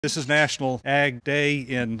This is National Ag Day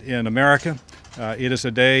in America. It is a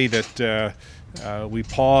day that we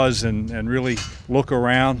pause and really look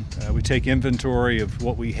around. We take inventory of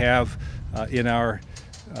what we have in our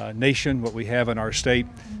nation, what we have in our state,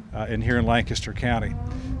 and here in Lancaster County.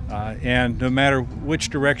 And no matter which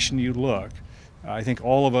direction you look, I think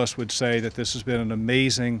all of us would say that this has been an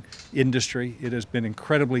amazing industry. It has been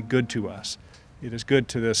incredibly good to us. It is good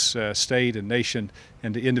to this state and nation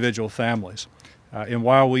and to individual families. And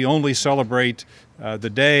while we only celebrate the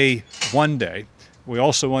day one day, we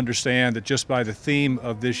also understand that just by the theme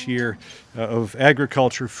of this year of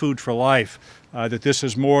agriculture, food for life, that this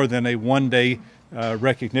is more than a one-day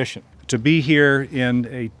recognition. To be here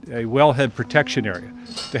in a wellhead protection area,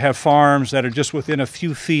 to have farms that are just within a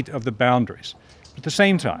few feet of the boundaries, but at the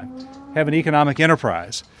same time have an economic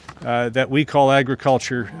enterprise that we call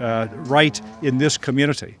agriculture right in this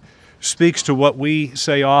community, speaks to what we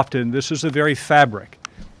say often: this is the very fabric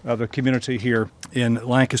of the community here in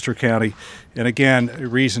Lancaster County, and again, a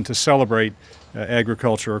reason to celebrate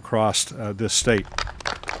agriculture across this state.